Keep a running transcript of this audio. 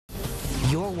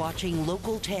You're watching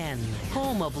Local 10,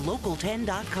 home of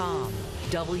Local10.com.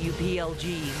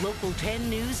 WPLG Local 10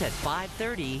 News at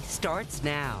 5:30 starts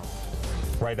now.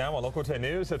 Right now on Local 10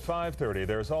 News at 5:30,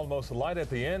 there's almost light at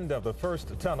the end of the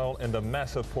first tunnel in the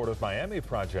massive Port of Miami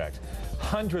project.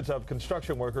 Hundreds of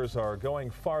construction workers are going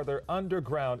farther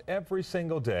underground every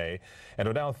single day and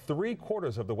are now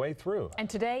 3/4 of the way through. And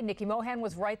today, Nikki Mohan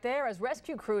was right there as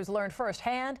rescue crews learned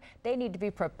firsthand they need to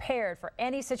be prepared for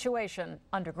any situation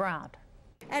underground.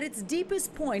 At its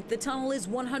deepest point, the tunnel is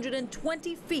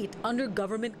 120 feet under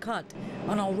government cut,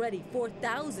 on already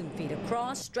 4,000 feet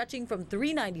across, stretching from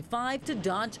 395 to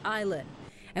Dodge Island.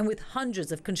 And with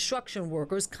hundreds of construction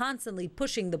workers constantly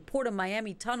pushing the Port of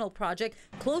Miami tunnel project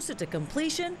closer to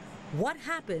completion, what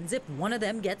happens if one of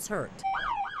them gets hurt?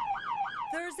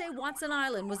 Thursday, Watson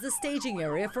Island was the staging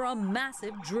area for a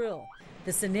massive drill.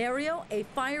 The scenario, a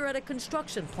fire at a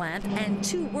construction plant and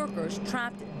 2 workers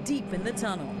trapped deep in the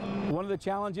tunnel. One of the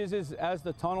challenges is as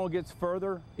the tunnel gets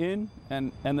further in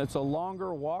and it's a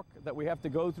longer walk that we have to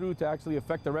go through to actually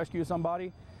effect the rescue of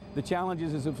somebody, the challenge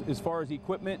is as far as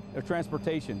equipment or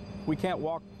transportation. We can't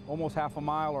walk almost half a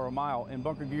mile or a mile in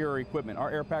bunker gear or equipment. Our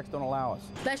air packs don't allow us.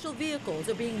 Special vehicles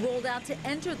are being rolled out to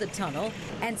enter the tunnel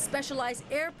and specialized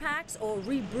air packs or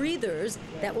rebreathers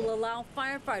that will allow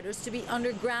firefighters to be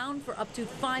underground for up to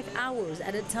 5 hours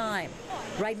at a time.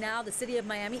 Right now, the city of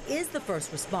Miami is the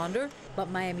first responder, but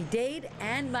Miami-Dade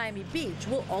and Miami Beach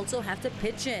will also have to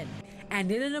pitch in.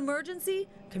 And in an emergency,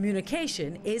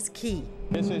 communication is key.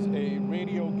 This is a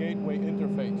radio gateway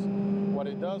interface. What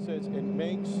it does is it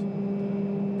makes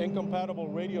incompatible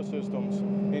radio systems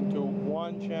into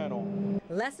one channel.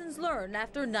 Lessons learned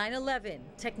after 9/11,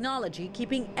 technology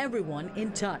keeping everyone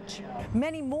in touch.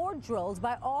 Many more drills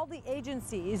by all the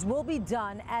agencies will be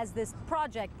done as this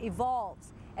project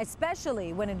evolves,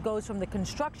 especially when it goes from the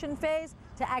construction phase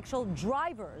to actual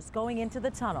drivers going into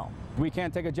the tunnel. We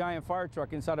can't take a giant fire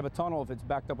truck inside of a tunnel if it's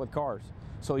backed up with cars.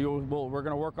 So we're going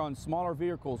to work on smaller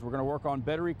vehicles. We're going to work on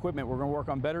better equipment. We're going to work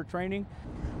on better training.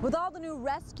 With all the new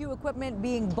rescue equipment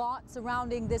being bought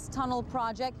surrounding this tunnel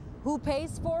project, who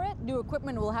pays for it? New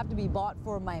equipment will have to be bought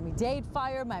for Miami-Dade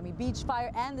Fire, Miami Beach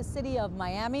Fire, and the city of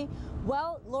Miami.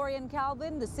 Well, Lori and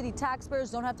Calvin, the city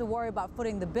taxpayers don't have to worry about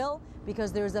footing the bill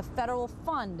because there's a federal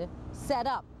fund set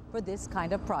up for this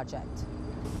kind of project.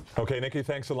 Okay, Nikki,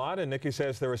 thanks a lot. And Nikki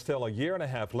says there is still a year and a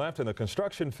half left in the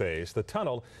construction phase. The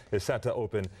tunnel is set to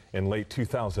open in late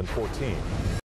 2014.